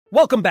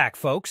Welcome back,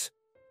 folks.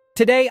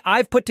 Today,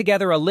 I've put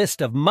together a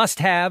list of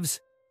must-haves,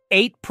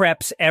 8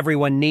 preps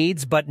everyone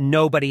needs but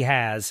nobody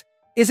has.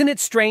 Isn't it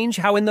strange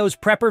how in those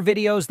prepper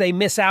videos they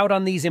miss out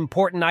on these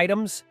important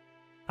items?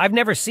 I've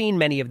never seen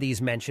many of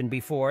these mentioned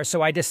before,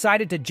 so I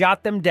decided to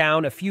jot them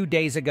down a few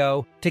days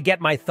ago to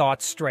get my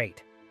thoughts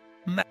straight.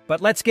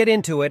 But let's get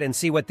into it and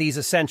see what these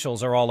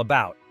essentials are all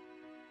about.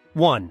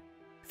 1.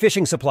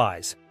 Fishing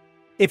supplies.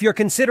 If you're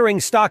considering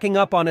stocking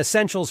up on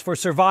essentials for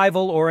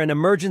survival or an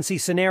emergency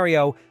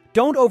scenario,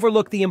 don't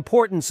overlook the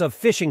importance of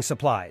fishing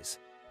supplies.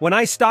 When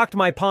I stocked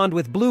my pond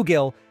with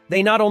bluegill,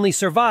 they not only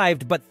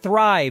survived but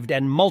thrived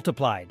and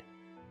multiplied.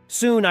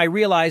 Soon I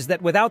realized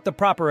that without the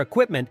proper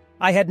equipment,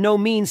 I had no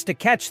means to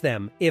catch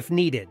them if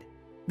needed.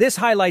 This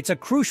highlights a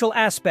crucial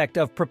aspect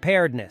of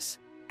preparedness: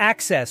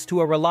 access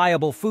to a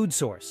reliable food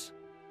source.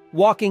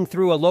 Walking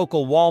through a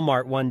local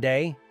Walmart one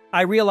day,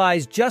 I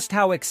realized just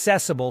how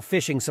accessible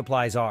fishing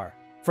supplies are.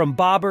 From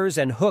bobbers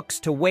and hooks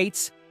to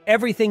weights,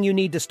 everything you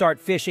need to start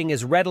fishing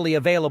is readily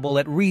available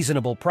at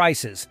reasonable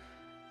prices.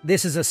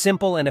 This is a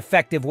simple and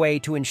effective way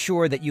to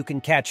ensure that you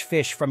can catch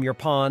fish from your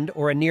pond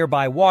or a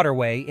nearby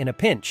waterway in a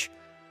pinch.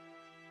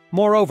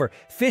 Moreover,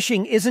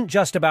 fishing isn't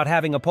just about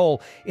having a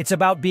pole, it's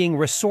about being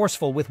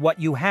resourceful with what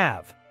you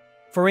have.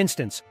 For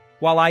instance,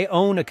 while I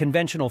own a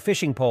conventional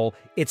fishing pole,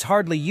 it's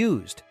hardly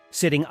used,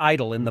 sitting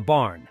idle in the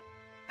barn.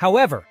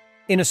 However,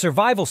 in a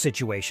survival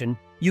situation,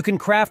 you can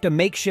craft a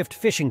makeshift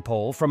fishing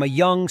pole from a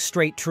young,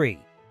 straight tree.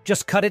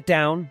 Just cut it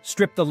down,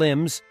 strip the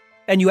limbs,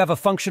 and you have a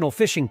functional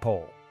fishing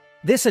pole.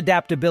 This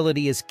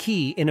adaptability is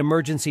key in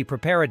emergency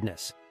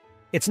preparedness.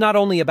 It's not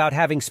only about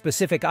having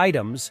specific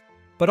items,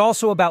 but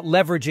also about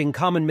leveraging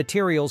common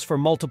materials for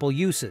multiple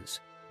uses.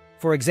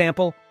 For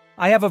example,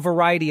 I have a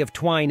variety of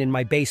twine in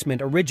my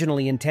basement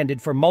originally intended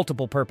for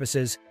multiple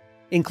purposes,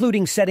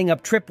 including setting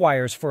up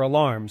tripwires for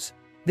alarms.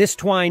 This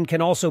twine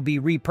can also be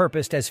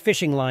repurposed as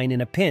fishing line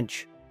in a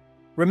pinch.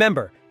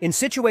 Remember, in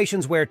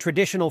situations where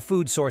traditional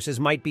food sources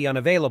might be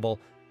unavailable,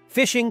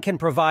 fishing can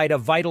provide a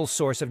vital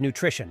source of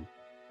nutrition.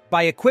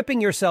 By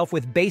equipping yourself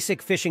with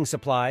basic fishing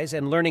supplies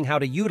and learning how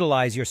to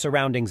utilize your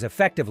surroundings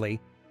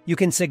effectively, you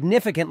can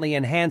significantly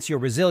enhance your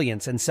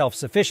resilience and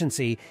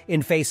self-sufficiency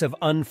in face of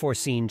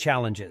unforeseen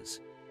challenges.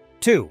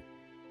 2.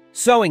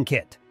 Sewing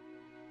kit.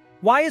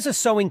 Why is a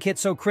sewing kit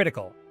so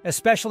critical,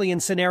 especially in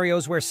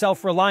scenarios where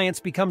self-reliance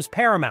becomes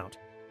paramount?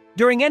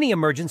 During any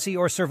emergency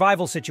or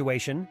survival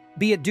situation,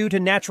 be it due to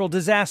natural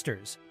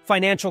disasters,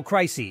 financial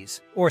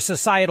crises, or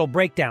societal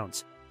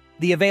breakdowns,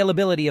 the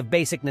availability of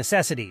basic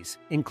necessities,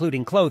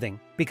 including clothing,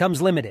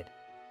 becomes limited.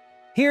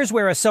 Here's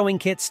where a sewing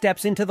kit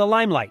steps into the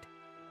limelight.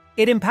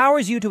 It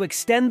empowers you to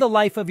extend the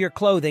life of your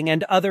clothing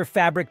and other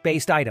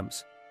fabric-based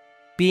items.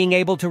 Being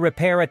able to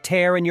repair a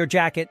tear in your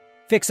jacket,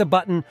 fix a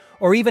button,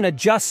 or even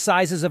adjust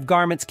sizes of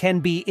garments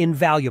can be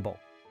invaluable.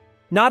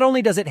 Not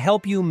only does it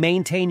help you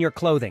maintain your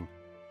clothing,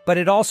 but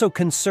it also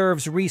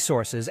conserves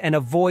resources and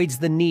avoids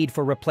the need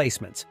for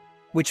replacements,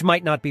 which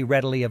might not be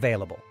readily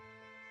available.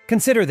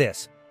 Consider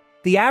this.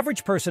 The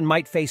average person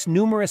might face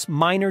numerous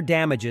minor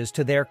damages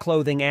to their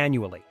clothing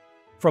annually,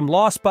 from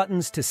lost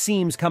buttons to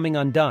seams coming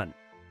undone.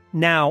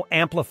 Now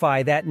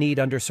amplify that need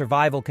under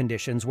survival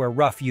conditions where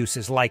rough use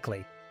is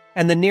likely,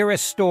 and the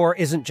nearest store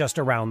isn't just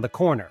around the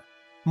corner.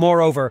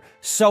 Moreover,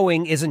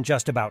 sewing isn't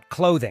just about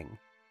clothing.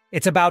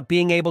 It's about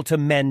being able to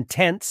mend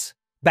tents,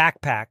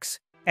 backpacks,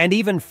 and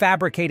even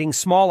fabricating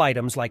small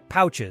items like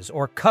pouches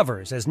or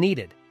covers as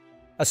needed.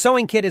 A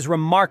sewing kit is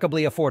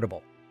remarkably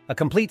affordable. A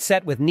complete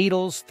set with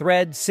needles,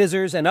 thread,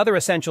 scissors, and other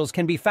essentials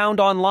can be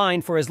found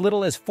online for as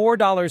little as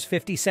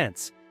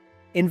 $4.50.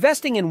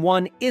 Investing in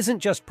one isn't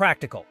just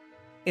practical.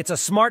 It's a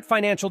smart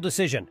financial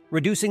decision,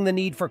 reducing the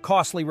need for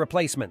costly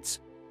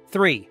replacements.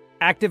 3.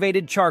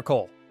 Activated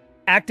charcoal.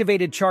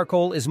 Activated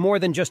charcoal is more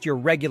than just your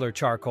regular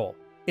charcoal.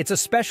 It's a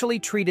specially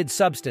treated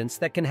substance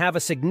that can have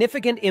a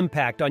significant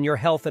impact on your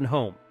health and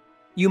home.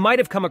 You might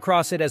have come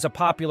across it as a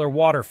popular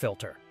water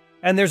filter,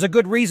 and there's a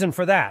good reason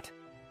for that.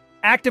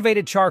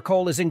 Activated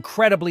charcoal is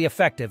incredibly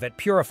effective at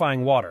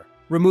purifying water,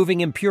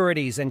 removing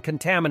impurities and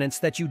contaminants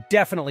that you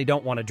definitely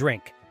don't want to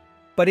drink.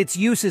 But its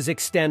uses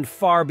extend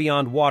far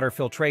beyond water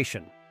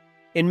filtration.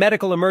 In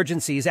medical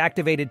emergencies,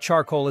 activated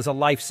charcoal is a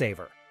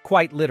lifesaver,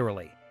 quite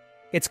literally.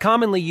 It's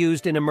commonly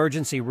used in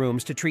emergency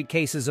rooms to treat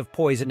cases of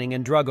poisoning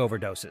and drug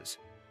overdoses.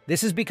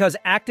 This is because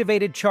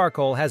activated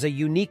charcoal has a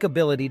unique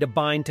ability to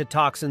bind to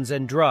toxins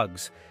and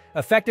drugs,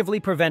 effectively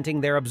preventing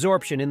their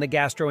absorption in the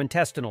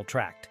gastrointestinal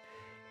tract.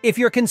 If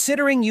you're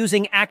considering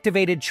using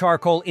activated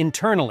charcoal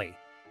internally,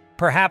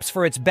 perhaps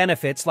for its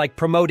benefits like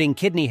promoting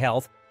kidney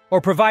health or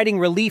providing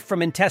relief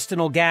from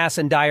intestinal gas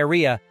and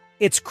diarrhea,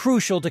 it's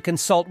crucial to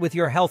consult with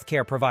your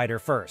healthcare provider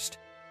first.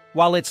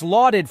 While it's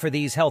lauded for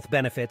these health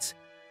benefits,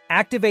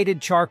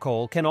 activated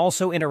charcoal can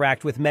also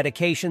interact with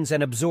medications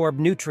and absorb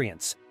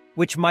nutrients,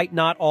 which might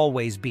not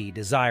always be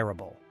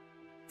desirable.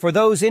 For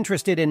those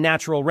interested in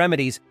natural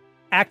remedies,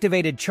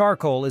 activated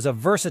charcoal is a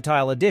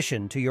versatile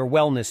addition to your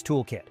wellness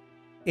toolkit.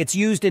 It's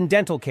used in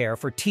dental care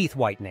for teeth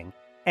whitening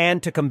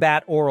and to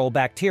combat oral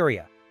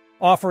bacteria,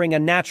 offering a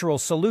natural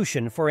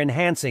solution for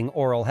enhancing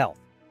oral health.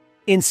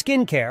 In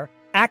skincare,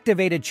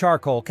 activated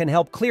charcoal can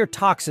help clear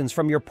toxins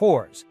from your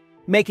pores,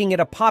 making it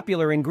a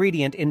popular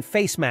ingredient in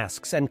face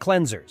masks and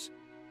cleansers.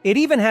 It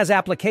even has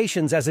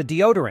applications as a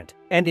deodorant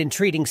and in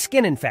treating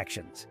skin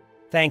infections,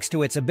 thanks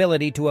to its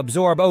ability to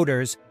absorb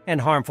odors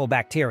and harmful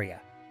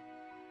bacteria.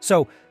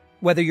 So,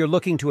 whether you're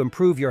looking to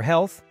improve your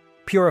health,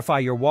 purify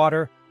your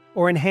water,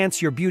 or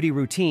enhance your beauty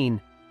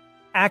routine,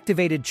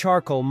 activated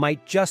charcoal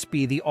might just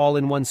be the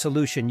all-in-one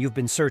solution you've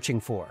been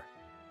searching for.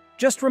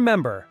 Just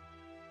remember,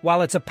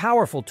 while it's a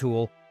powerful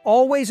tool,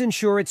 always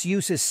ensure its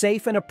use is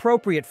safe and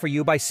appropriate for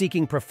you by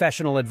seeking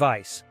professional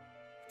advice.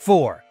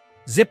 4.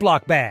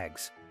 Ziploc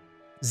bags.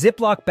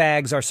 Ziploc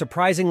bags are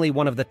surprisingly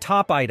one of the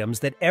top items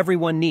that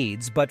everyone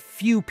needs, but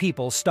few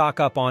people stock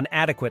up on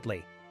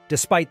adequately,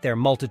 despite their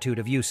multitude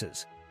of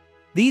uses.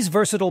 These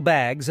versatile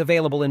bags,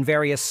 available in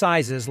various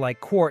sizes like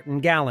quart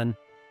and gallon,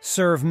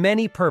 serve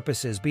many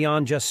purposes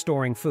beyond just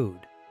storing food.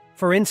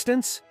 For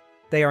instance,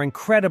 they are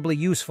incredibly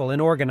useful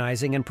in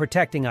organizing and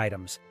protecting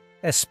items,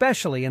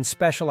 especially in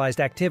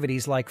specialized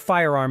activities like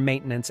firearm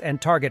maintenance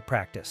and target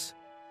practice.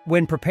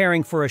 When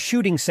preparing for a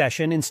shooting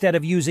session, instead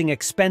of using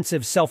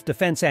expensive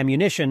self-defense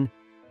ammunition,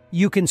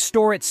 you can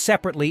store it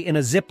separately in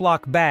a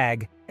Ziploc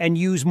bag and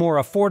use more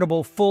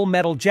affordable full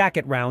metal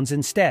jacket rounds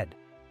instead.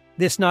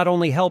 This not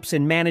only helps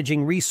in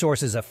managing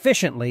resources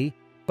efficiently,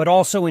 but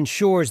also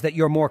ensures that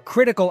your more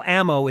critical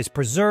ammo is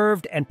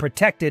preserved and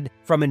protected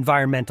from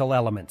environmental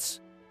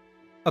elements.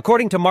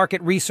 According to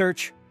market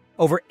research,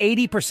 over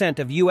 80%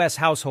 of U.S.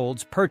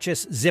 households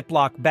purchase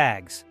Ziploc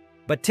bags,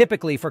 but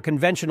typically for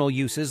conventional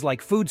uses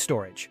like food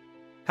storage.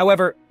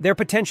 However, their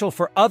potential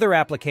for other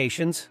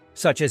applications,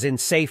 such as in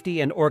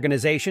safety and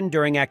organization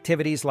during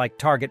activities like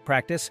target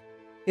practice,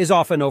 is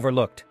often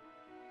overlooked.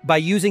 By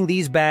using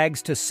these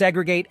bags to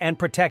segregate and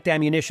protect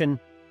ammunition,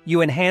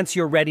 you enhance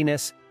your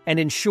readiness and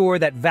ensure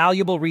that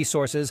valuable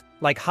resources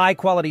like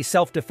high-quality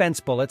self-defense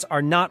bullets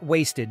are not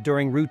wasted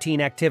during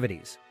routine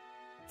activities.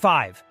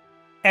 5.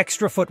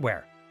 Extra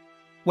footwear.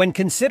 When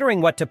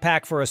considering what to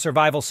pack for a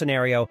survival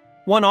scenario,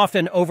 one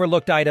often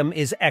overlooked item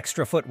is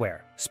extra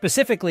footwear,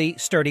 specifically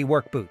sturdy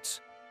work boots.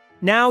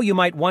 Now you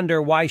might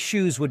wonder why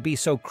shoes would be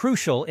so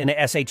crucial in a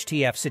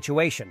SHTF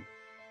situation.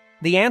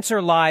 The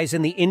answer lies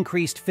in the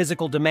increased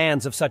physical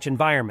demands of such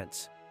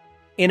environments.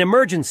 In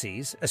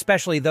emergencies,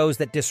 especially those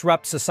that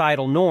disrupt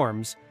societal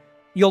norms,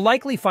 you'll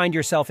likely find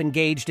yourself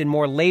engaged in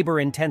more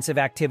labor-intensive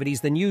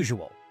activities than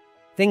usual.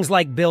 Things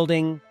like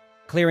building,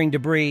 clearing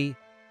debris,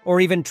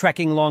 or even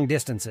trekking long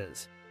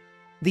distances.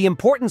 The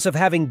importance of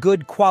having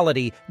good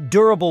quality,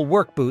 durable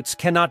work boots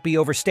cannot be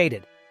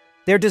overstated.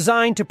 They're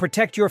designed to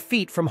protect your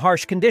feet from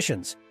harsh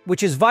conditions,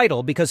 which is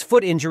vital because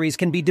foot injuries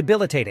can be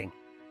debilitating.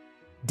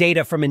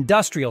 Data from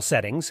industrial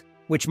settings,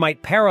 which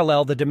might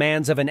parallel the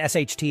demands of an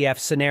SHTF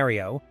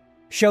scenario,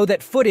 show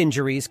that foot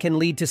injuries can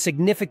lead to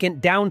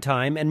significant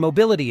downtime and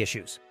mobility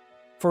issues.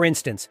 For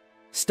instance,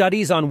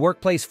 studies on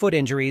workplace foot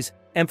injuries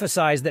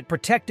emphasize that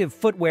protective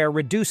footwear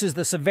reduces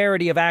the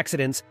severity of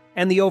accidents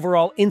and the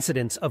overall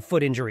incidence of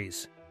foot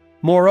injuries.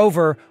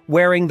 Moreover,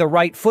 wearing the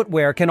right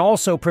footwear can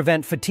also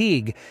prevent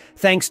fatigue,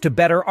 thanks to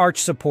better arch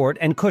support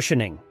and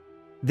cushioning.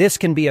 This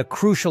can be a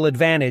crucial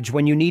advantage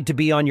when you need to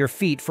be on your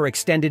feet for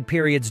extended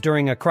periods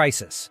during a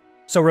crisis.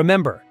 So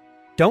remember,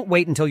 don't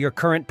wait until your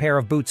current pair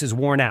of boots is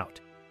worn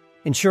out.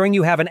 Ensuring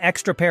you have an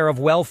extra pair of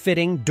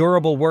well-fitting,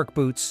 durable work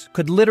boots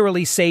could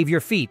literally save your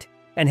feet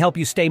and help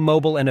you stay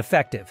mobile and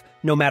effective,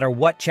 no matter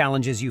what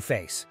challenges you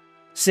face.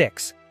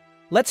 6.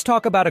 Let's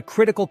talk about a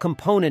critical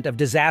component of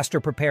disaster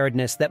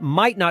preparedness that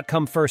might not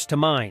come first to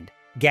mind: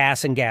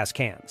 gas and gas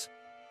cans.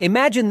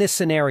 Imagine this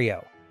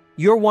scenario.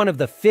 You're one of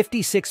the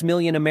 56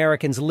 million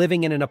Americans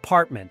living in an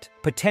apartment,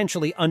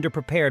 potentially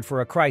underprepared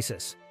for a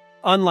crisis.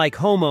 Unlike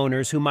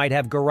homeowners who might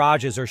have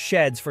garages or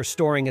sheds for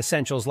storing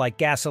essentials like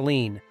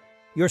gasoline,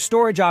 your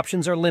storage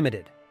options are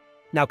limited.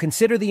 Now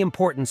consider the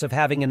importance of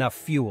having enough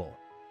fuel.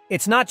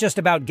 It's not just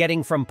about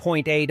getting from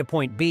point A to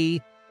point B,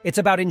 it's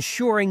about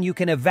ensuring you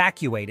can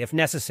evacuate if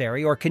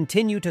necessary or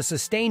continue to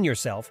sustain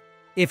yourself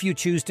if you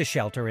choose to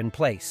shelter in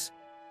place.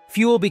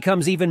 Fuel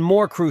becomes even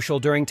more crucial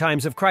during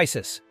times of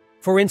crisis.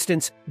 For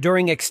instance,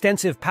 during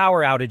extensive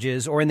power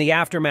outages or in the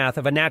aftermath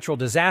of a natural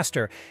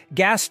disaster,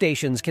 gas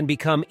stations can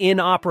become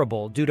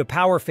inoperable due to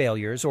power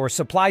failures or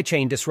supply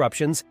chain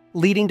disruptions,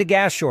 leading to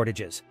gas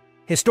shortages.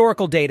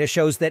 Historical data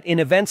shows that in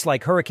events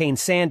like Hurricane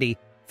Sandy,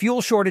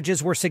 fuel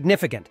shortages were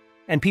significant,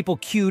 and people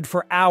queued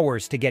for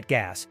hours to get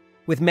gas,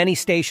 with many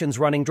stations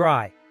running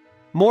dry.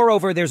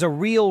 Moreover, there's a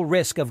real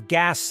risk of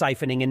gas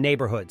siphoning in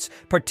neighborhoods,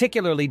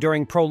 particularly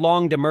during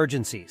prolonged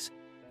emergencies.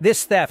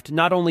 This theft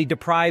not only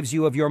deprives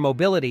you of your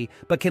mobility,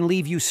 but can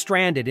leave you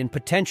stranded in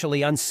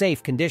potentially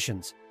unsafe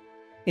conditions.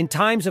 In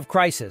times of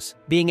crisis,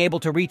 being able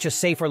to reach a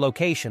safer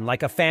location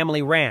like a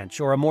family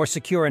ranch or a more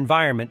secure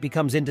environment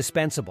becomes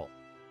indispensable.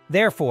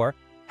 Therefore,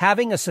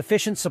 having a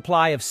sufficient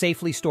supply of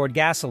safely stored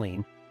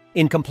gasoline,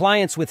 in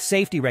compliance with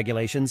safety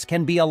regulations,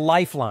 can be a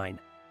lifeline.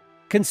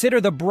 Consider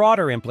the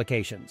broader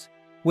implications.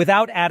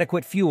 Without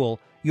adequate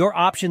fuel, your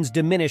options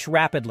diminish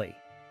rapidly.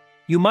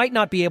 You might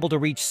not be able to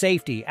reach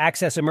safety,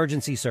 access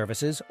emergency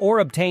services, or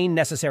obtain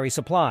necessary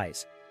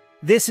supplies.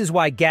 This is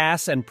why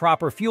gas and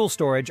proper fuel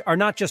storage are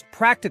not just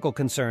practical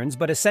concerns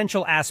but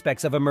essential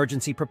aspects of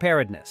emergency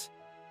preparedness.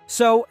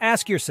 So,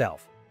 ask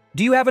yourself,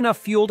 do you have enough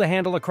fuel to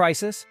handle a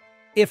crisis?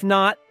 If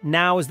not,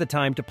 now is the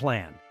time to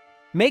plan.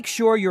 Make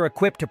sure you're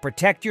equipped to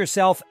protect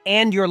yourself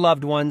and your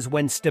loved ones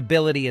when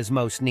stability is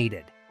most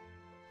needed.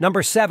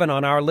 Number 7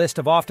 on our list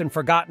of often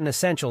forgotten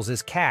essentials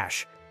is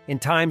cash. In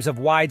times of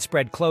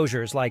widespread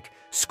closures like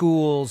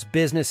schools,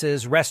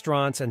 businesses,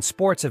 restaurants, and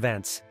sports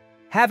events,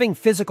 having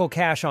physical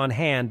cash on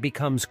hand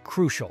becomes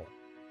crucial.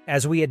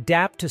 As we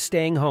adapt to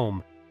staying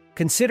home,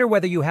 consider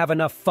whether you have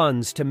enough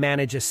funds to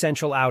manage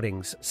essential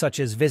outings, such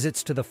as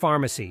visits to the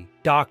pharmacy,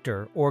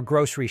 doctor, or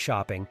grocery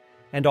shopping,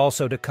 and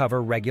also to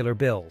cover regular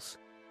bills.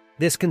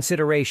 This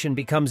consideration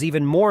becomes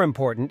even more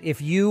important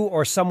if you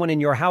or someone in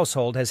your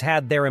household has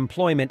had their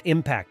employment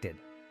impacted.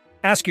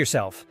 Ask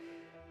yourself,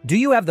 do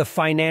you have the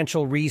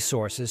financial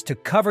resources to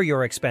cover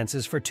your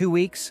expenses for 2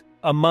 weeks,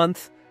 a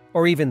month,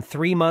 or even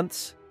 3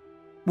 months?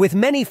 With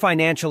many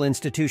financial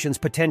institutions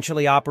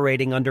potentially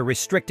operating under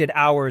restricted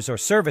hours or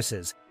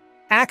services,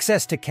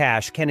 access to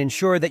cash can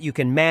ensure that you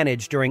can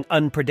manage during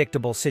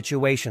unpredictable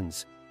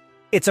situations.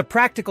 It's a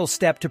practical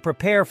step to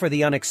prepare for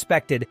the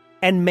unexpected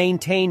and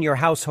maintain your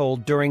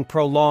household during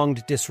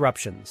prolonged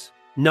disruptions.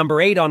 Number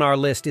 8 on our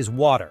list is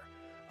water,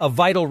 a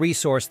vital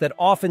resource that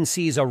often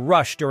sees a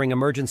rush during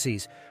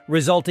emergencies,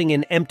 resulting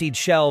in emptied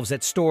shelves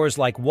at stores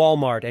like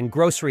Walmart and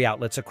grocery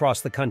outlets across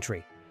the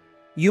country.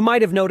 You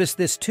might have noticed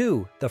this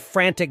too, the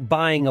frantic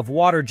buying of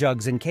water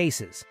jugs and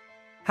cases.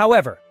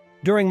 However,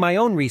 during my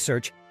own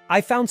research, I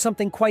found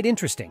something quite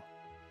interesting.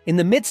 In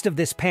the midst of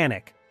this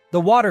panic,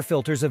 the water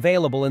filters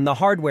available in the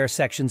hardware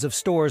sections of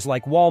stores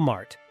like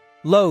Walmart,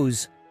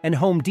 Lowe's, and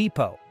Home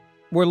Depot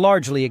were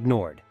largely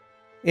ignored.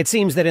 It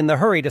seems that in the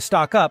hurry to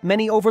stock up,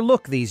 many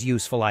overlook these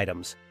useful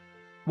items.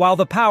 While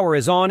the power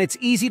is on, it's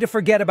easy to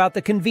forget about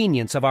the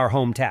convenience of our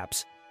home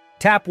taps.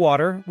 Tap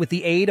water, with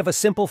the aid of a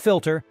simple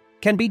filter,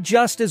 can be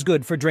just as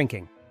good for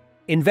drinking.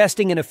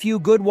 Investing in a few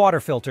good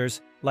water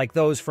filters, like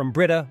those from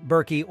Brita,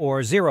 Berkey,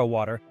 or Zero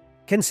Water,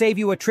 can save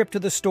you a trip to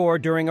the store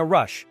during a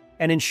rush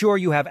and ensure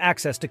you have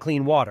access to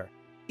clean water,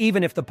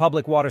 even if the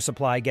public water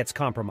supply gets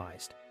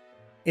compromised.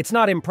 It's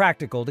not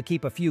impractical to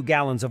keep a few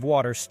gallons of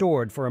water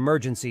stored for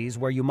emergencies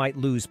where you might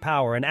lose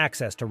power and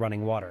access to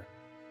running water.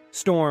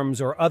 Storms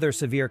or other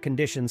severe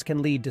conditions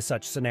can lead to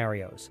such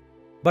scenarios.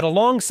 But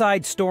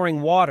alongside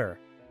storing water,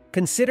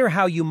 consider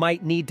how you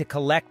might need to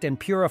collect and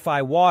purify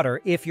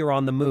water if you're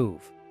on the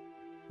move.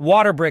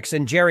 Water bricks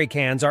and jerry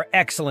cans are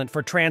excellent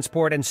for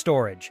transport and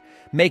storage,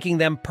 making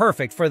them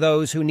perfect for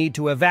those who need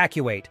to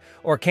evacuate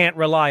or can't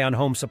rely on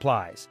home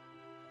supplies.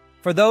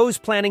 For those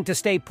planning to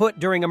stay put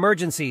during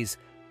emergencies,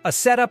 a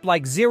setup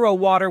like Zero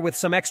Water with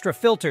some extra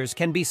filters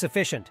can be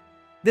sufficient.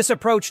 This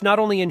approach not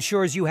only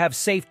ensures you have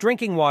safe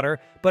drinking water,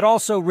 but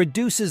also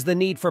reduces the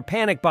need for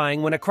panic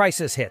buying when a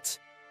crisis hits.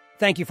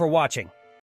 Thank you for watching.